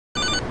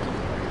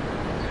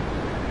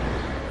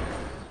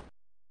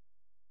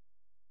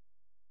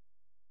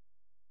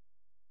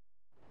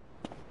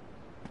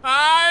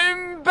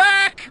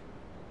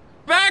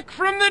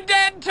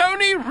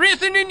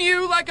risen in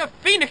you like a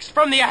phoenix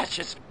from the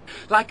ashes.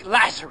 Like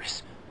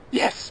Lazarus.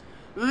 Yes,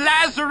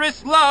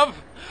 Lazarus, love.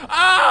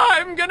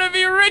 I'm gonna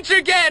be rich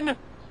again.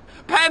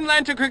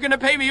 Panlantic are gonna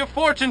pay me a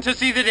fortune to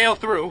see the deal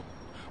through.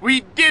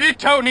 We did it,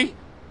 Tony.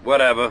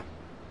 Whatever.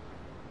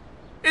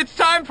 It's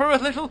time for a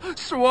little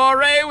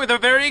soiree with a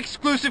very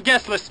exclusive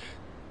guest list.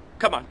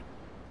 Come on.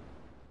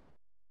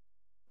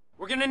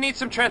 We're gonna need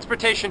some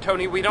transportation,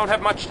 Tony. We don't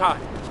have much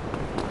time.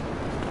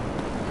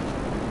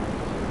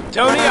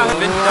 Tony, I've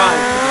been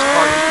dying for this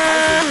party.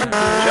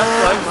 Just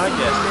like my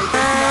guest.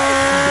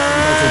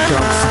 The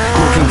dogs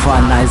looking for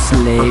a nice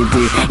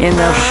lady in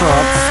a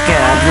short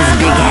skirt with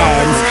big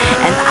hands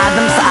and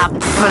Adam's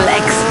Apfel.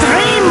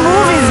 Extreme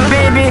movies,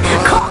 baby.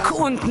 Cock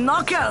und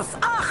Knockers.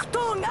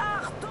 Achtung,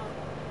 Achtung.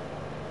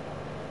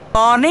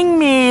 Morning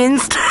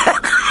means...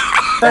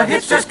 The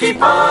hits just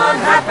keep on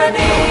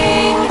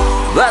happening.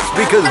 That's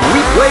because we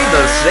play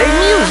the same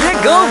music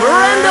over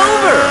and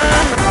over.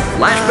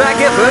 Flashback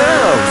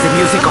FM. The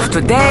music of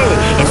today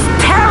is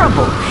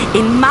terrible.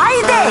 In my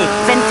day,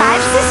 when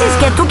five sissies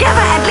get together,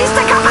 at least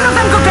a couple of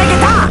them could play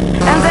guitar.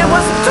 And there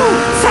was two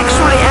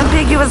sexually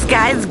ambiguous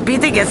guys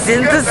beating a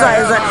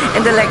synthesizer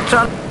and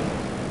electron.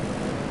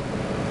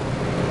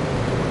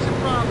 What's the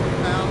problem,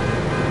 pal?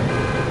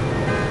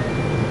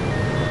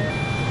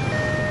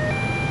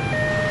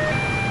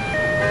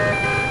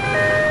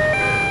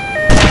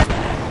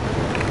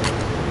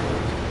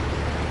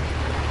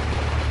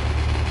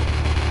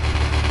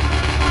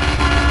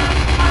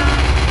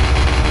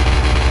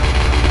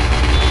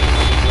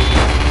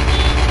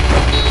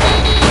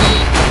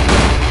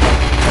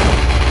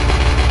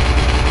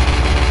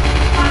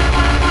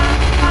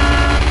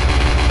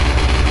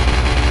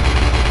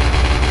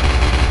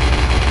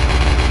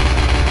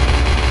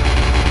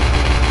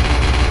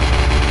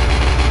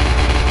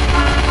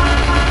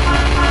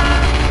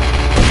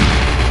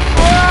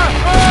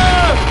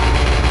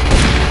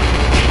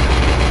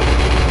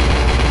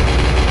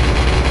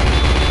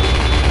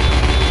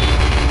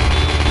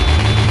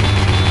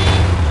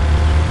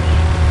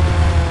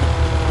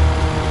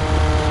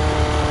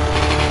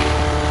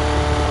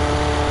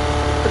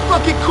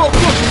 Fucking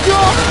cockroaches, go!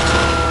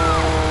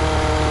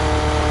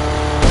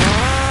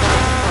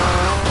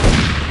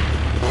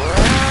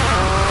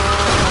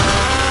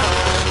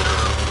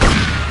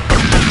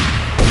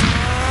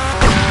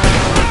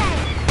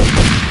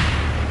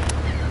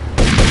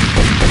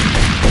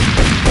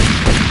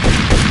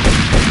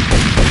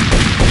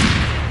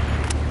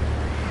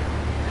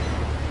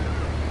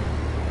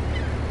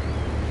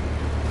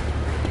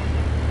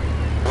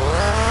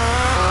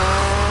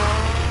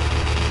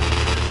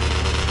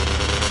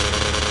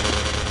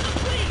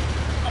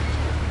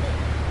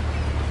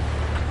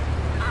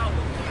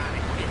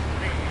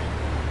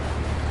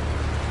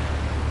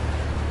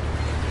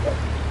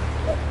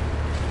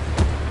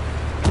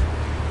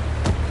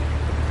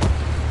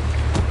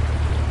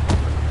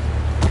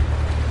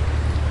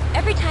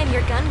 Every time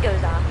your gun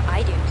goes off,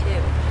 I do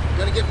too.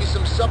 Gonna get me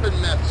some supping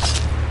meths.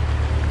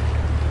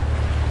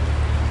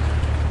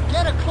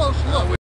 Get a close look.